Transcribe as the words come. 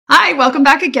welcome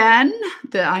back again.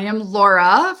 I am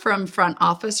Laura from Front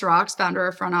Office Rocks, founder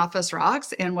of Front Office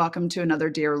Rocks, and welcome to another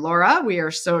Dear Laura. We are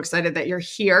so excited that you're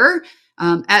here.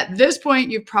 At this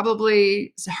point, you've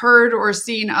probably heard or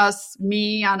seen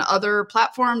me on other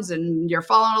platforms, and you're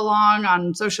following along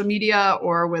on social media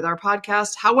or with our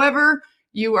podcast. However,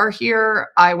 you are here,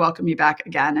 I welcome you back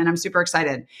again, and I'm super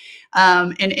excited.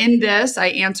 And in this, I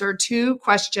answered 2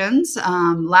 questions.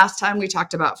 Last time we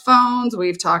talked about phones.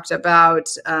 We've talked about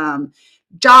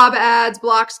job ads,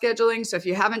 block scheduling. So if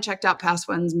you haven't checked out past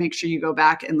ones, make sure you go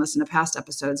back and listen to past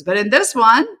episodes. But in this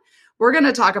one, we're going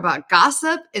to talk about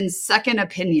gossip and second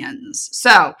opinions.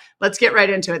 So let's get right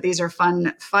into it. These are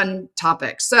fun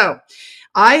topics. So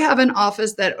I have an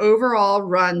office that overall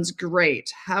runs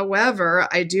great. However,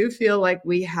 I do feel like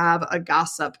we have a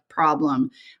gossip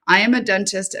problem. I am a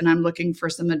dentist and I'm looking for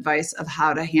some advice of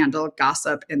how to handle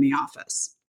gossip in the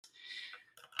office.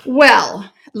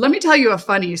 Well, let me tell you a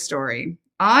funny story.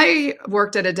 I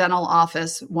worked at a dental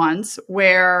office once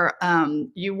where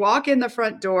you walk in the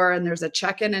front door and there's a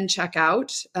check-in and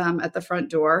check-out at the front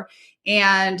door.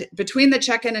 And between the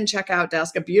check-in and check-out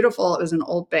desk, it was an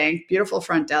old bank, beautiful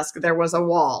front desk, there was a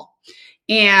wall.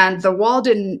 And the wall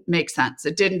didn't make sense.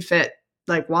 It didn't fit.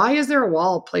 Like, why is there a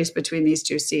wall placed between these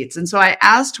 2 seats? And so I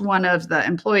asked one of the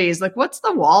employees, like, what's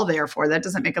the wall there for? That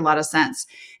doesn't make a lot of sense.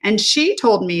 And she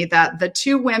told me that the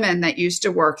 2 women that used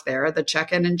to work there, the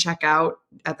check-in and check-out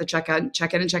at the check-in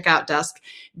and check-out desk,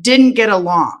 didn't get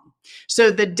along. So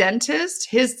the dentist,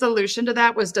 his solution to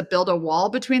that was to build a wall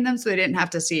between them so they didn't have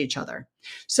to see each other.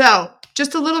 So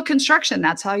just a little construction,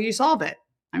 that's how you solve it.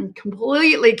 I'm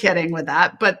completely kidding with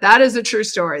that, but that is a true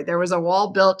story. There was a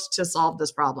wall built to solve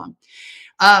this problem.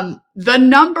 The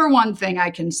number one thing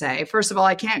I can say, first of all,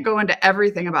 I can't go into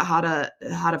everything about how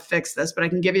to fix this, but I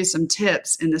can give you some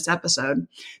tips in this episode.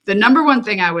 The number one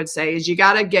thing I would say is you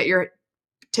got to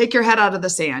take your head out of the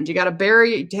sand. You got to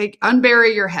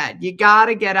unbury your head. You got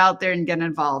to get out there and get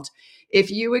involved.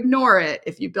 If you ignore it,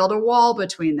 if you build a wall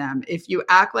between them, if you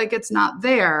act like it's not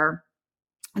there,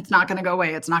 it's not going to go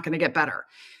away. It's not going to get better.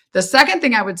 The second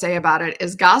thing I would say about it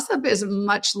is gossip is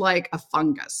much like a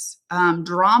fungus.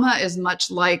 Drama is much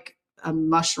like a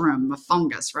mushroom, a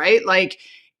fungus, right? Like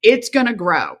it's going to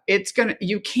grow.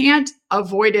 You can't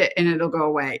avoid it and it'll go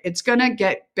away. It's going to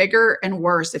get bigger and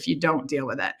worse if you don't deal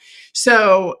with it.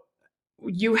 So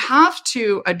you have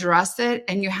to address it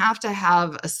and you have to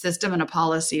have a system and a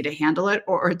policy to handle it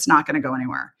or it's not going to go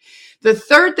anywhere. The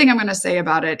third thing I'm going to say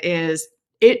about it is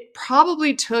it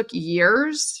probably took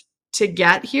years to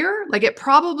get here. Like it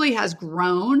probably has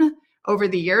grown over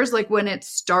the years. Like when it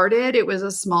started, it was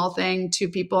a small thing. 2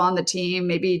 people on the team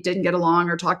maybe didn't get along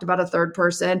or talked about a third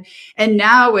person. And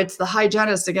now it's the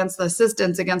hygienist against the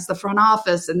assistants against the front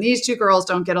office. And these 2 girls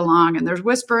don't get along. And there's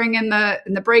whispering in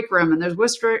the break room and there's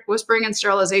whispering and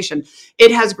sterilization.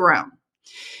 It has grown.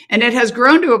 And it has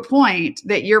grown to a point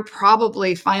that you're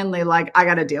probably finally like, I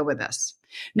got to deal with this.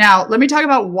 Now, let me talk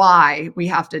about why we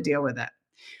have to deal with it.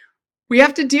 We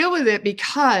have to deal with it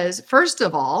because, first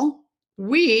of all,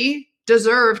 we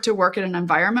deserve to work in an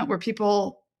environment where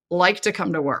people like to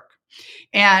come to work.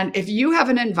 And if you have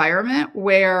an environment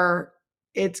where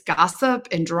it's gossip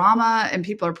and drama and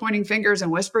people are pointing fingers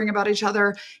and whispering about each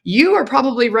other, you are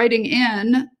probably writing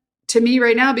in to me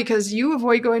right now because you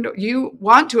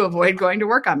want to avoid going to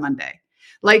work on Monday.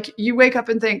 Like you wake up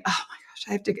and think, oh my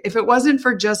gosh, if it wasn't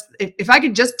for if I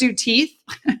could just do teeth,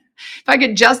 if I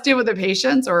could just deal with the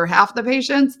patients or half the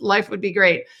patients, life would be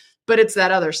great. But it's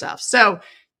that other stuff. So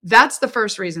that's the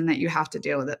first reason that you have to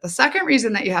deal with it. The second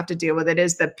reason that you have to deal with it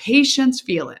is the patients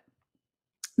feel it.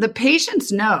 The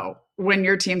patients know when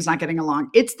your team's not getting along.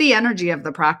 It's the energy of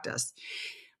the practice.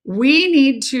 We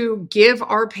need to give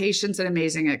our patients an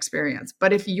amazing experience.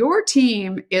 But if your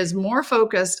team is more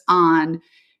focused on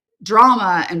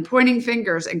drama and pointing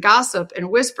fingers and gossip and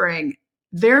whispering,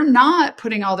 they're not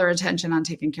putting all their attention on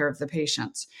taking care of the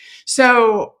patients.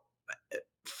 So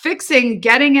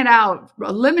getting it out,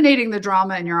 eliminating the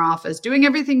drama in your office, doing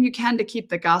everything you can to keep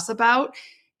the gossip out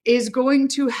is going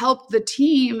to help the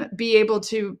team be able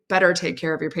to better take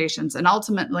care of your patients. And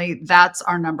ultimately, that's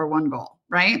our number one goal,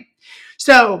 right?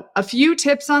 So a few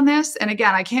tips on this. And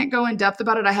again, I can't go in depth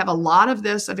about it. I have a lot of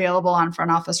this available on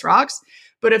Front Office Rocks,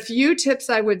 but a few tips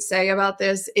I would say about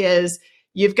this is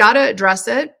you've got to address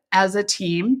it as a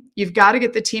team. You've got to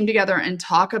get the team together and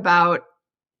talk about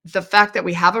the fact that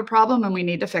we have a problem and we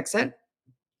need to fix it.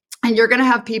 And you're going to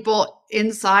have people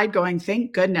inside going,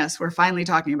 thank goodness we're finally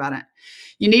talking about it.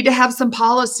 You need to have some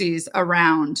policies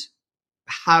around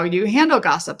how you handle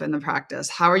gossip in the practice.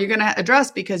 How are you going to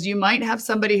address? Because you might have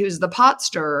somebody who's the pot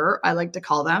stirrer, I like to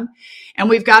call them. And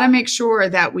we've got to make sure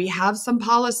that we have some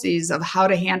policies of how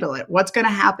to handle it. What's going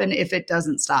to happen if it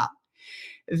doesn't stop?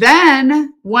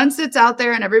 Then once it's out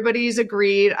there and everybody's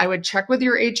agreed, I would check with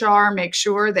your HR, make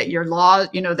sure that your law,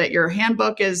 that your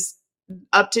handbook is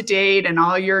up to date and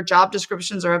all your job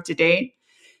descriptions are up to date.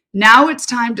 Now it's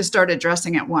time to start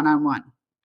addressing it one-on-one.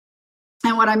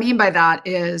 And what I mean by that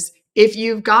is if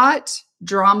you've got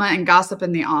drama and gossip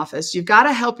in the office, you've got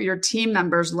to help your team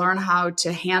members learn how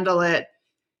to handle it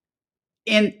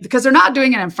because they're not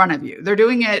doing it in front of you. They're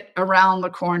doing it around the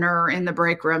corner in the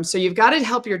break room. So you've got to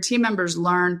help your team members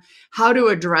learn how to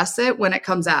address it when it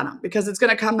comes at them, because it's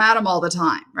going to come at them all the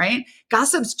time, right?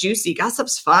 Gossip's juicy.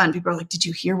 Gossip's fun. People are like, did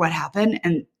you hear what happened?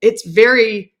 And it's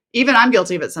even I'm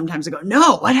guilty of it sometimes. I go,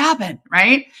 no, what happened?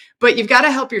 Right? But you've got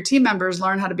to help your team members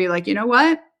learn how to be like, you know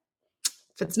what?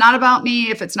 If it's not about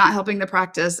me, if it's not helping the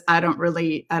practice, I don't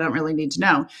really need to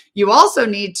know. You also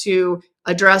need to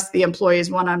address the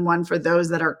employees one-on-one for those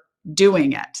that are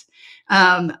doing it.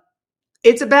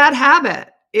 It's a bad habit.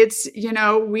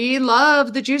 We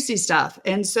love the juicy stuff.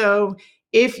 And so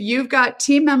if you've got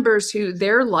team members who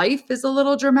their life is a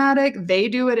little dramatic, they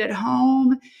do it at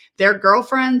home, their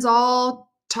girlfriends all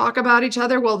talk about each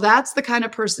other. Well, that's the kind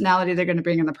of personality they're going to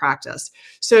bring in the practice.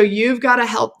 So you've got to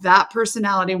help that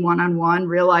personality one-on-one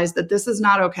realize that this is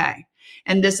not okay.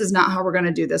 And this is not how we're going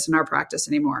to do this in our practice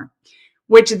anymore.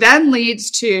 Which then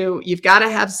leads to, you've got to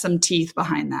have some teeth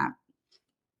behind that.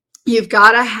 You've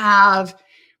got to have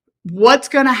what's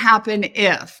going to happen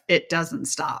if it doesn't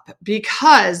stop,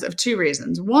 because of two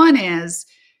reasons. One is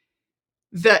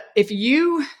that if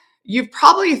you've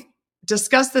probably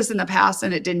discussed this in the past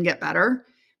and it didn't get better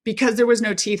because there was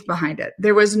no teeth behind it.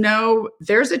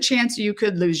 There's a chance you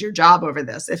could lose your job over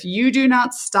this. If you do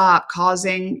not stop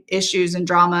causing issues and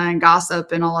drama and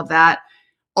gossip and all of that,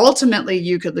 ultimately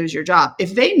you could lose your job.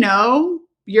 If they know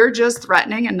you're just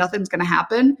threatening and nothing's going to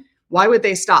happen, why would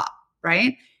they stop?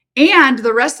 Right? And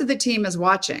the rest of the team is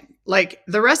watching. Like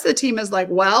the rest of the team is like,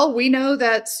 well, we know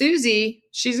that Susie,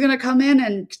 she's going to come in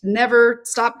and never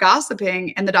stop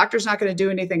gossiping, and the doctor's not going to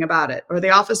do anything about it, or the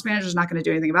office manager's not going to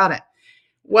do anything about it.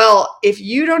 Well, if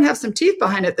you don't have some teeth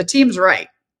behind it, the team's right.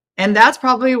 And that's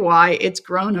probably why it's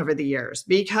grown over the years,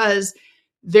 because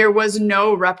there was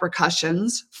no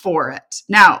repercussions for it.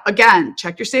 Now, again,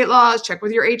 check your state laws, check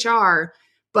with your HR.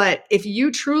 But if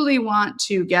you truly want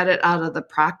to get it out of the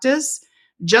practice,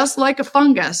 just like a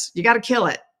fungus, you got to kill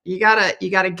it. You got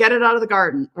to get it out of the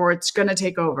garden, or it's going to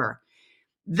take over.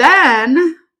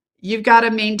 Then you've got to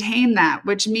maintain that,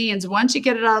 which means once you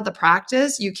get it out of the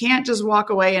practice, you can't just walk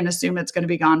away and assume it's going to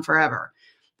be gone forever.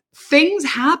 Things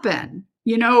happen.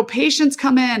 Patients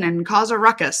come in and cause a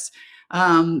ruckus.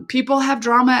 People have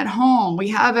drama at home. We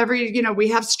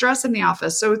have stress in the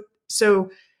office. So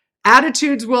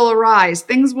attitudes will arise,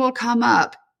 things will come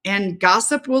up, and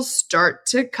gossip will start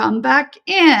to come back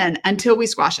in until we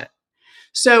squash it.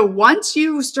 So once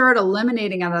you start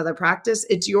eliminating it out of the practice,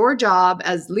 it's your job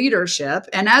as leadership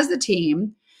and as the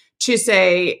team to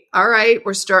say, all right,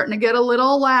 we're starting to get a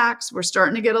little lax. We're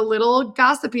starting to get a little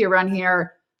gossipy around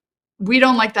here. We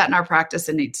don't like that in our practice.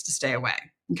 It needs to stay away.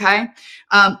 Okay.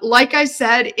 Like I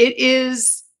said,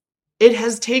 it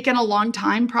has taken a long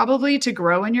time probably to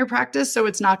grow in your practice. So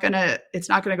it's not going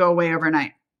to go away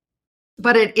overnight,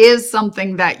 but it is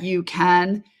something that you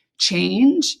can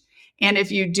change. And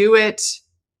if you do it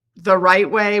the right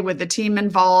way with the team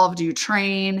involved, you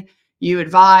train, you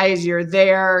advise, you're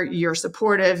there, you're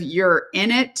supportive, you're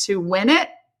in it to win it,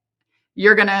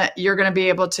 you're going to be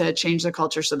able to change the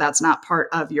culture. So that's not part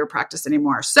of your practice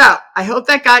anymore. So I hope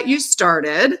that got you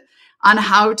started on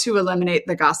how to eliminate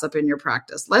the gossip in your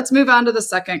practice. Let's move on to the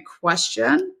second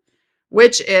question,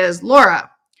 which is, Laura,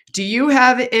 do you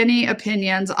have any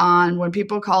opinions on when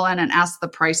people call in and ask the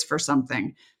price for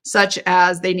something, such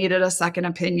as they needed a second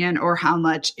opinion or how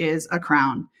much is a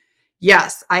crown?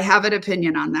 Yes, I have an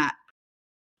opinion on that.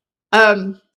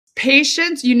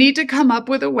 Patients, you need to come up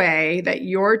with a way that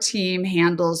your team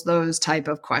handles those type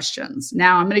of questions.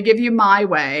 Now, I'm going to give you my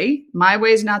way. My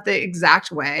way is not the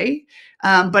exact way,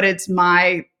 but it's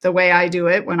the way I do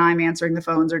it when I'm answering the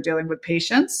phones or dealing with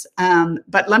patients.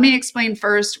 But let me explain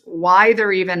first why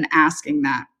they're even asking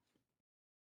that.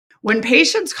 When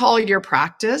patients call your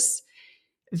practice,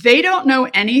 they don't know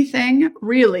anything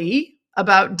really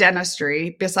about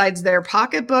dentistry besides their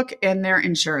pocketbook and their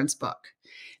insurance book.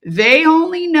 They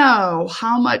only know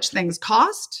how much things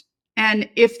cost and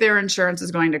if their insurance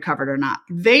is going to cover it or not.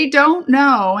 They don't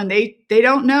know, and they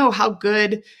don't know how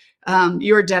good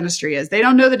your dentistry is. They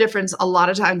don't know the difference a lot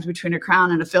of times between a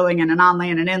crown and a filling and an onlay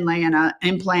and an inlay and an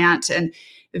implant. And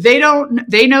they know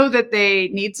that they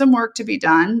need some work to be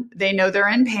done. They know they're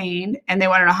in pain and they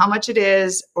want to know how much it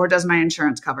is, or does my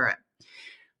insurance cover it?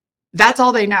 That's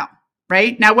all they know,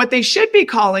 right? Now, what they should be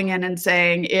calling in and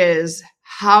saying is,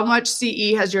 how much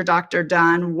CE has your doctor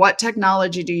done? What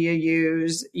technology do you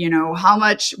use? How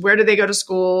much, where do they go to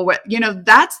school?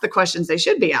 That's the questions they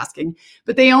should be asking,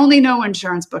 but they only know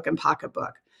insurance book and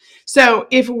pocketbook. So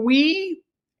if we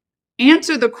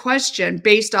answer the question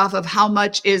based off of how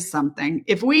much is something,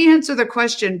 if we answer the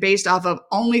question based off of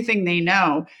only thing they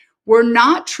know, we're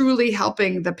not truly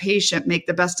helping the patient make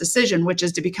the best decision, which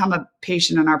is to become a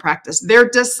patient in our practice. They're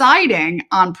deciding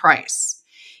on price.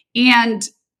 And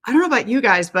I don't know about you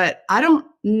guys, but I'm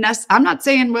not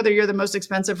saying whether you're the most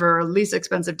expensive or least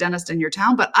expensive dentist in your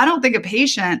town, but I don't think a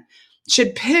patient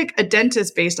should pick a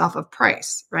dentist based off of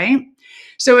price, right?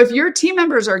 So if your team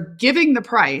members are giving the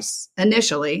price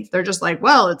initially, they're just like,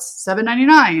 well, it's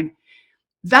 $7.99.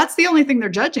 That's the only thing they're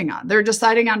judging on. They're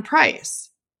deciding on price.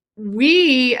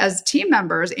 We as team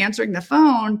members answering the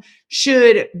phone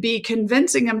should be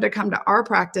convincing them to come to our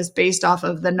practice based off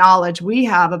of the knowledge we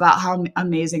have about how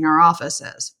amazing our office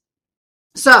is.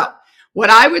 So what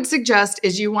I would suggest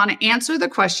is you want to answer the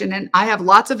question, and I have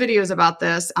lots of videos about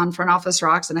this on Front Office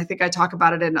Rocks, and I think I talk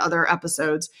about it in other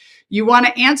episodes. You want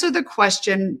to answer the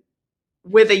question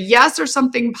with a yes or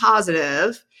something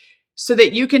positive so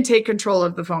that you can take control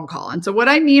of the phone call. And so what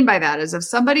I mean by that is if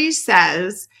somebody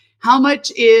says, how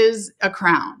much is a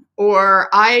crown? Or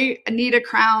I need a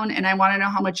crown and I want to know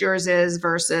how much yours is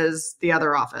versus the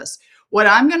other office. What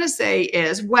I'm going to say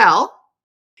is, well,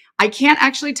 I can't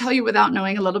actually tell you without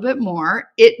knowing a little bit more.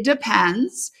 It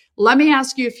depends. Let me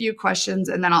ask you a few questions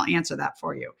and then I'll answer that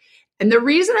for you. And the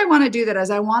reason I want to do that is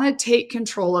I want to take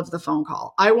control of the phone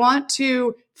call. I want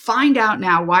to find out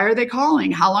now, why are they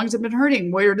calling? How long has it been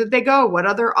hurting? Where did they go? What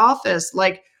other office?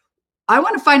 I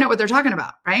want to find out what they're talking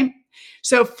about, right?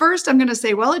 So first I'm going to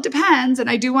say, well, it depends. And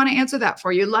I do want to answer that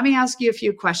for you. Let me ask you a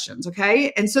few questions.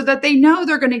 Okay. And so that they know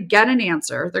they're going to get an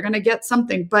answer, they're going to get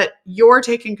something, but you're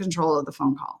taking control of the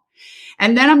phone call.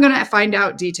 And then I'm going to find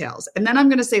out details. And then I'm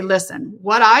going to say, listen,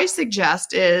 what I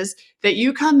suggest is that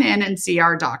you come in and see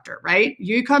our doctor, right?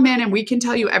 You come in and we can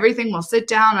tell you everything. We'll sit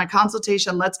down, a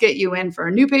consultation. Let's get you in for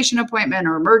a new patient appointment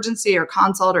or emergency or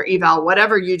consult or eval,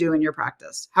 whatever you do in your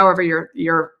practice, however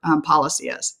your policy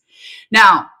is.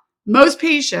 Now, most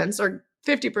patients, or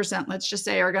 50%, let's just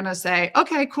say, are going to say,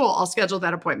 okay, cool, I'll schedule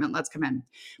that appointment. Let's come in.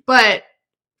 But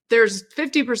there's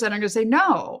 50% are going to say,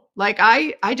 no,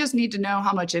 I just need to know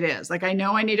how much it is. I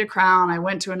know I need a crown. I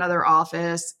went to another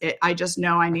office. I just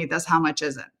know I need this. How much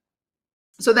is it?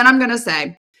 So then I'm going to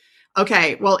say,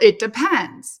 okay, well, it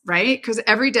depends, right? Because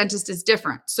every dentist is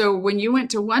different. So when you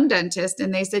went to one dentist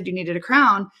and they said you needed a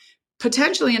crown,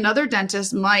 potentially another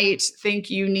dentist might think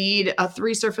you need a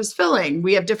 3-surface filling.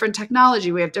 We have different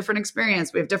technology. We have different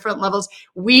experience. We have different levels.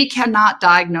 We cannot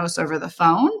diagnose over the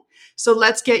phone. So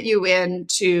let's get you in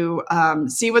to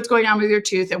see what's going on with your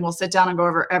tooth, and we'll sit down and go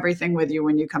over everything with you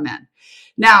when you come in.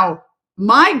 Now,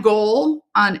 my goal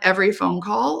on every phone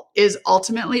call is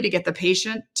ultimately to get the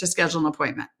patient to schedule an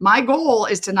appointment. My goal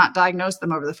is to not diagnose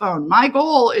them over the phone. My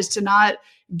goal is to not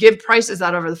give prices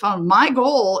out over the phone. My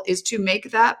goal is to make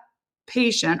that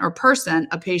patient or person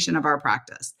a patient of our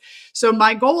practice. So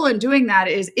my goal in doing that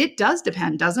is, it does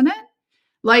depend, doesn't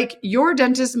it? Your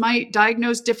dentist might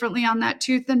diagnose differently on that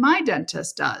tooth than my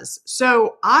dentist does.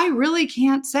 So I really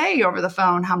can't say over the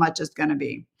phone how much it's going to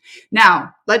be.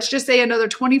 Now, let's just say another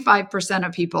 25%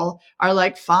 of people are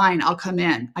like, fine, I'll come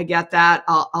in. I get that.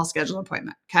 I'll schedule an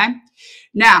appointment. Okay.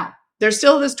 Now, there's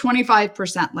still this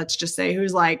 25%, let's just say,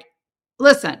 who's like,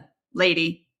 listen,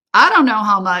 lady, I don't know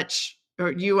how much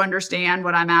you understand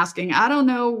what I'm asking. I don't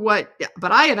know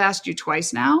but I have asked you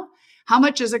twice now. How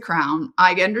much is a crown?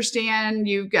 I understand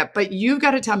but you've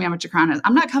got to tell me how much a crown is.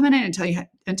 I'm not coming in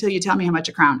until you tell me how much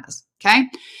a crown is. Okay.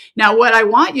 Now, what I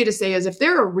want you to say is, if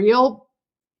they're a real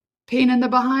pain in the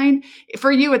behind,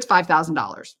 for you, it's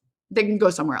 $5,000. They can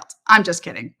go somewhere else. I'm just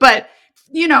kidding. But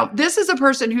this is a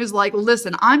person who's like,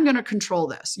 listen, I'm going to control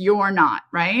this. You're not,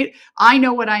 right? I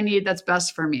know what I need that's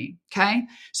best for me. Okay.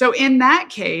 So in that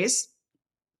case,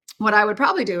 what I would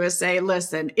probably do is say,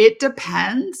 listen, it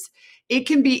depends. It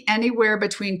can be anywhere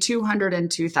between $200 and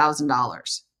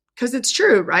 $2,000, because it's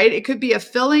true, right? It could be a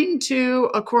filling to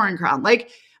a core crown.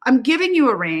 I'm giving you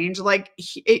a range.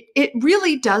 It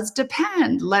really does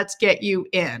depend. Let's get you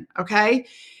in. Okay.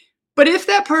 But if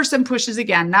that person pushes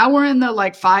again, now we're in the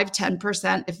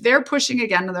 5-10%. If they're pushing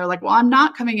again and they're like, well, I'm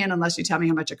not coming in unless you tell me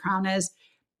how much a crown is,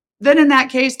 then in that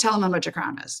case, tell them how much a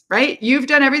crown is, right? You've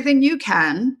done everything you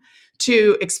can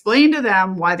to explain to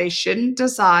them why they shouldn't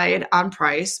decide on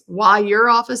price, why your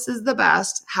office is the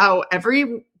best, how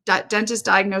every dentist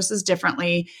diagnoses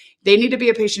differently. They need to be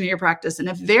a patient of your practice. And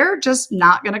if they're just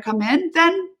not going to come in,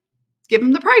 then give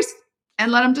them the price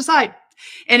and let them decide.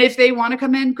 And if they want to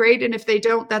come in, great. And if they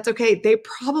don't, that's okay. They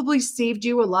probably saved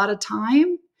you a lot of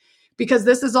time, because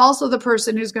this is also the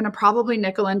person who's going to probably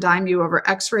nickel and dime you over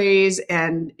x-rays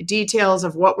and details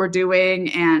of what we're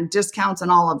doing and discounts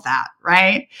and all of that,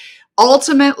 right?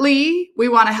 Ultimately, we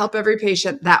want to help every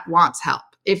patient that wants help.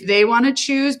 If they want to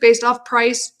choose based off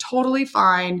price, totally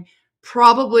fine.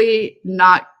 Probably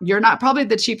not. You're not probably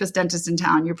the cheapest dentist in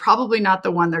town. You're probably not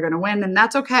the one they're going to win. And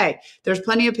that's okay. There's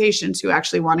plenty of patients who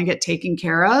actually want to get taken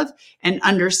care of and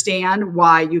understand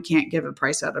why you can't give a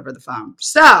price out over the phone.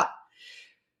 So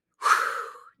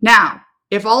now,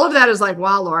 if all of that is like,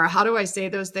 wow, Laura, how do I say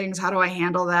those things? How do I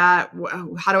handle that?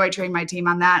 How do I train my team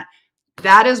on that?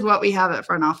 That is what we have at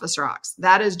Front Office Rocks.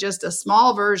 That is just a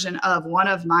small version of one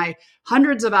of my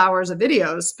hundreds of hours of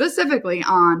videos specifically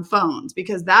on phones,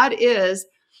 because that is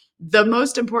the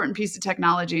most important piece of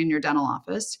technology in your dental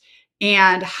office.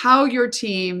 And how your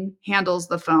team handles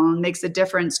the phone makes a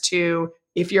difference to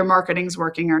if your marketing's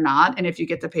working or not, and if you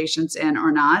get the patients in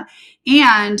or not.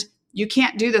 And you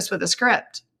can't do this with a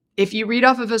script. If you read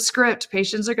off of a script,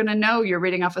 patients are going to know you're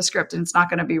reading off a script, and it's not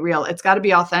going to be real. It's got to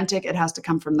be authentic. It has to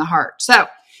come from the heart. So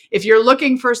if you're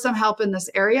looking for some help in this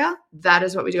area, that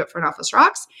is what we do at Front Office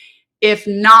Rocks. If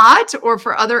not, or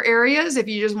for other areas, if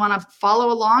you just want to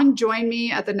follow along, join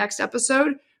me at the next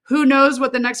episode. Who knows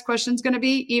what the next question is going to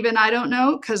be? Even I don't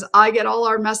know, because I get all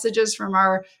our messages from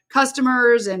our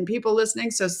customers and people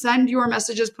listening. So send your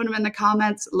messages, put them in the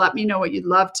comments. Let me know what you'd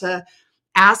love to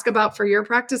ask about for your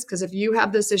practice, because if you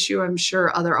have this issue, I'm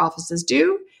sure other offices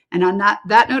do. And on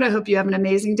that note, I hope you have an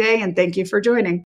amazing day, and thank you for joining.